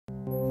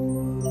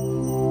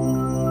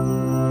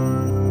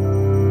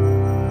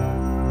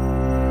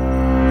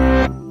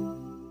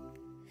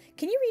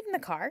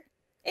car?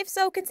 If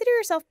so, consider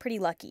yourself pretty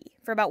lucky.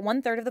 For about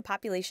 1/3 of the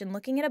population,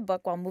 looking at a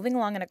book while moving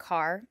along in a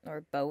car,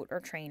 or boat, or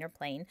train, or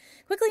plane,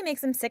 quickly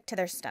makes them sick to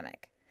their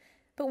stomach.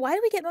 But why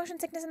do we get motion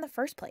sickness in the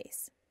first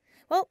place?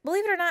 Well,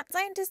 believe it or not,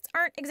 scientists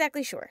aren't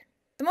exactly sure.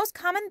 The most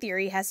common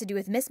theory has to do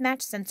with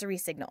mismatched sensory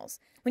signals.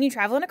 When you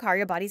travel in a car,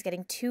 your body's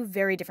getting two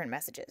very different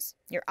messages.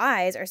 Your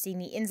eyes are seeing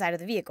the inside of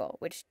the vehicle,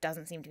 which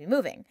doesn't seem to be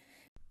moving.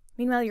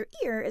 Meanwhile, your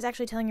ear is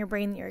actually telling your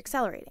brain that you're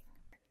accelerating.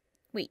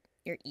 Wait,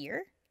 your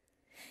ear?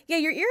 Yeah,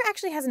 your ear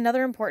actually has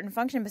another important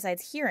function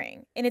besides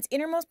hearing. In its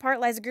innermost part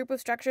lies a group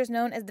of structures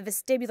known as the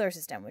vestibular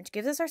system, which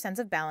gives us our sense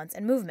of balance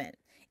and movement.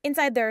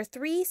 Inside there are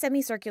 3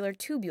 semicircular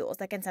tubules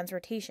that can sense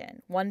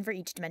rotation, one for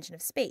each dimension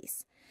of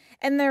space.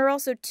 And there are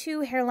also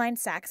 2 hair-lined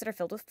sacs that are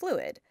filled with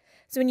fluid.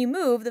 So when you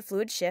move, the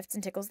fluid shifts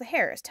and tickles the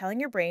hairs, telling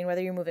your brain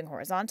whether you're moving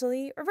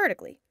horizontally or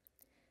vertically.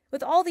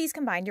 With all these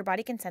combined, your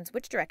body can sense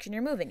which direction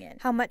you're moving in,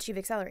 how much you've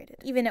accelerated,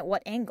 even at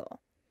what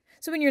angle.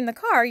 So when you're in the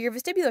car, your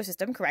vestibular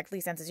system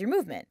correctly senses your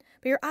movement,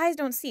 but your eyes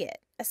don't see it,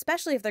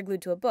 especially if they're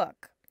glued to a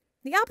book.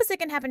 The opposite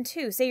can happen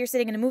too. Say you're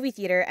sitting in a movie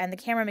theater and the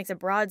camera makes a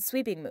broad,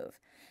 sweeping move.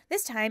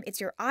 This time, it's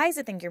your eyes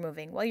that think you're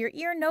moving, while your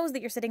ear knows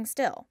that you're sitting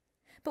still.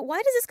 But why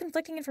does this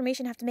conflicting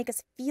information have to make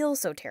us feel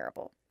so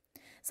terrible?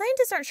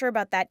 Scientists aren't sure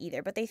about that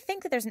either, but they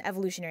think that there's an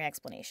evolutionary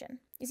explanation.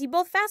 You see,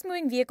 both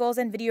fast-moving vehicles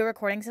and video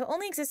recordings have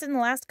only existed in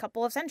the last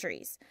couple of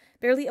centuries,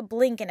 barely a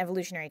blink in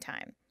evolutionary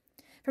time.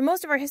 For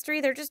most of our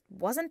history, there just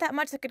wasn't that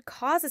much that could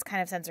cause this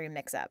kind of sensory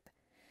mix-up,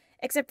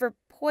 except for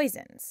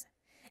poisons.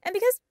 And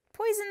because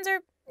poisons are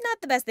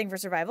not the best thing for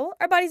survival,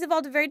 our bodies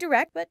evolved a very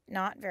direct, but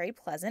not very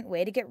pleasant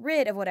way to get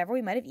rid of whatever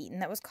we might have eaten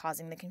that was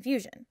causing the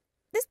confusion.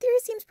 This theory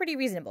seems pretty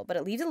reasonable, but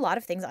it leaves a lot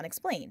of things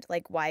unexplained,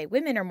 like why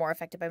women are more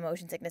affected by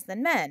motion sickness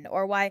than men,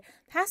 or why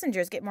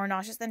passengers get more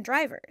nauseous than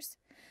drivers.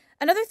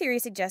 Another theory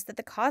suggests that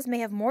the cause may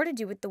have more to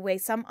do with the way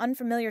some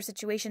unfamiliar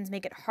situations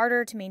make it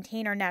harder to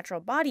maintain our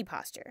natural body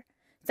posture.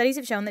 Studies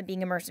have shown that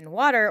being immersed in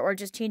water or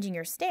just changing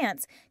your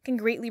stance can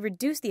greatly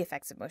reduce the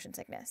effects of motion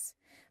sickness.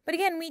 But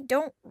again, we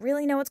don't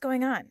really know what's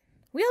going on.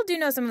 We all do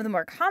know some of the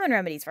more common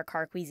remedies for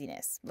car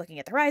queasiness, looking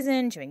at the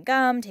horizon, chewing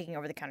gum, taking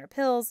over-the-counter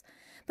pills,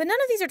 but none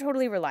of these are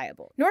totally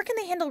reliable, nor can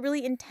they handle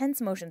really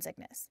intense motion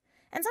sickness.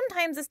 And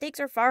sometimes the stakes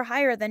are far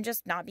higher than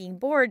just not being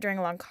bored during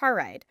a long car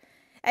ride.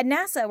 At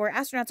NASA, where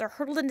astronauts are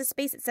hurtled into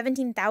space at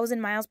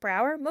 17,000 miles per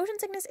hour, motion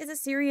sickness is a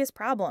serious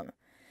problem.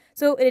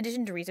 So in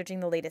addition to researching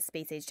the latest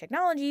space-age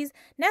technologies,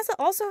 NASA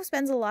also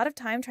spends a lot of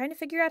time trying to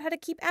figure out how to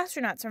keep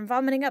astronauts from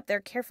vomiting up their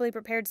carefully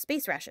prepared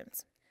space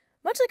rations.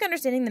 Much like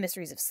understanding the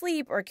mysteries of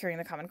sleep or curing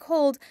the common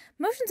cold,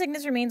 motion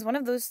sickness remains one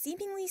of those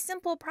seemingly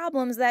simple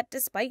problems that,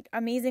 despite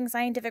amazing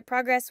scientific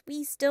progress,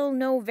 we still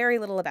know very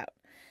little about.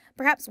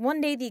 Perhaps one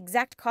day the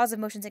exact cause of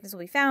motion sickness will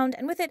be found,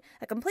 and with it,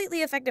 a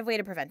completely effective way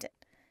to prevent it.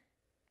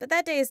 But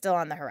that day is still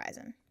on the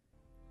horizon.